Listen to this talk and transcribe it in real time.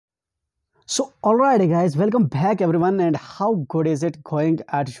So, alright, guys, welcome back, everyone, and how good is it going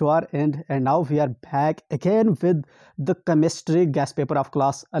at your end? And now we are back again with the chemistry guest paper of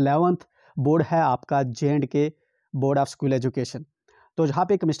class 11th. Board है आपका J&K board of school education. तो जहाँ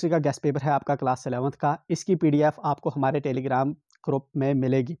पे chemistry का guest paper है आपका class 11th का, इसकी पीडीएफ आपको हमारे टेलीग्राम ग्रुप में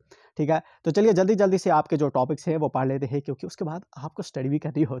मिलेगी। ठीक है, तो चलिए जल्दी जल्दी से आपके जो टॉपिक्स हैं वो पढ़ लेते हैं, क्योंकि उसके बाद आपको स्टडी भी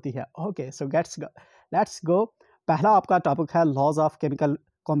करनी होती है। Okay, so let's go. पहला आपका टॉपिक है laws of chemical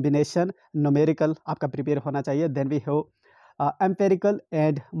combination, numerical आपका प्रिपेयर होना चाहिए। Then we have empirical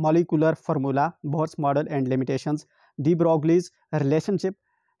and molecular formula, Bohr's model and limitations, D Broglie's relationship,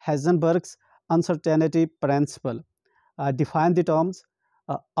 हेजनबर्ग्स uncertainty principle, define the terms,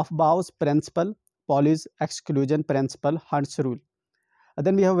 Aufbau's principle, Pauli's exclusion principle, Hunt's rule.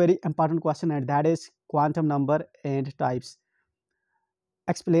 Then we have a very important question, and that is quantum number and types.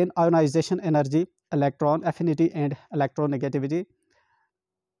 Explain ionization energy, electron affinity and electronegativity.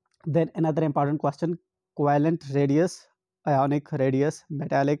 Then another important question, covalent radius, ionic radius,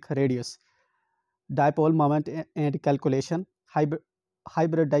 metallic radius, dipole moment and calculation,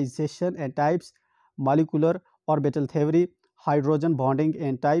 hybridization and types, molecular orbital theory, hydrogen bonding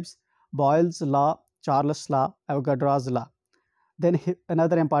and types, Boyle's law, Charles' law, Avogadro's law. Then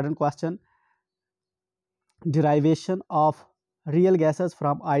another important question, derivation of real gases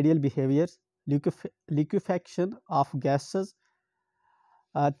from ideal behaviors, liquefaction of gases,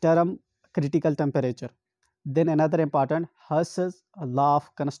 term critical temperature. Then another important, Huss's law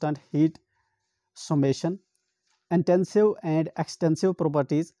of constant heat summation, intensive and extensive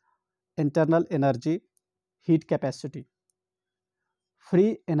properties, internal energy, heat capacity,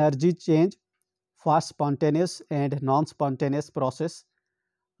 free energy change, fast spontaneous and non-spontaneous process,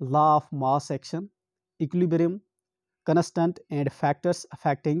 law of mass action, equilibrium, constant and factors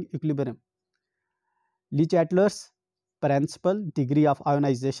affecting equilibrium, Le Chatelier's principle, degree of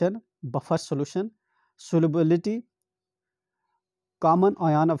ionization, buffer solution, solubility, common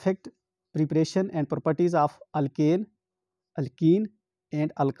ion effect, preparation and properties of alkane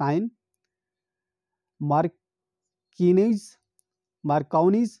and alkyne,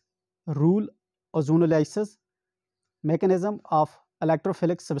 Marconi's rule, ozonolysis, mechanism of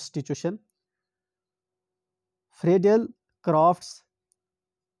electrophilic substitution, Friedel-Crafts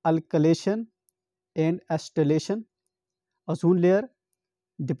alkylation and acetylation, ozone layer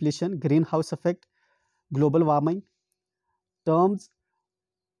depletion, greenhouse effect, global warming, terms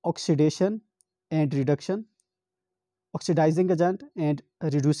oxidation and reduction, oxidizing agent and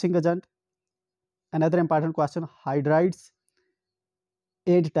reducing agent. Another important question, hydrides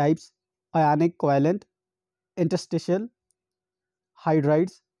and types, ionic covalent, interstitial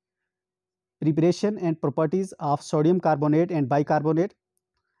hydrides, preparation and properties of sodium carbonate and bicarbonate,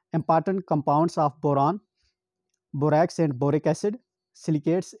 important compounds of boron, borax and boric acid,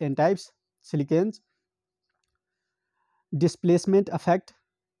 silicates and types, silicanes, displacement effect,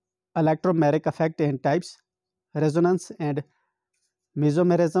 electromagnetic effect and types, resonance and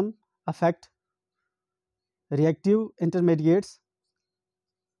mesomerism effect, reactive intermediates,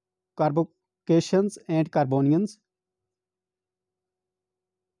 carbocations and carbonions,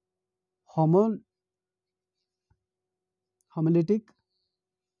 homolytic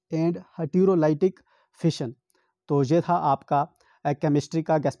and हेटेरोलाइटिक fission. तो ये था आपका chemistry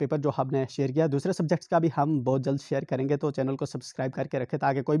का guest paper जो हमने share किया। दूसरे subjects का भी हम बहुत जल्द शेयर करेंगे, तो चैनल को सब्सक्राइब करके रखें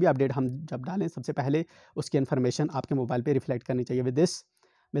ताकि कोई भी अपडेट हम जब डालें सबसे पहले उसकी इन्फॉर्मेशन आपके मोबाइल पे रिफ्लेक्ट करनी चाहिए। विद दिस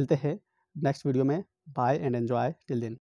मिलते हैं नेक्स्ट वीडियो में। Bye and enjoy till then.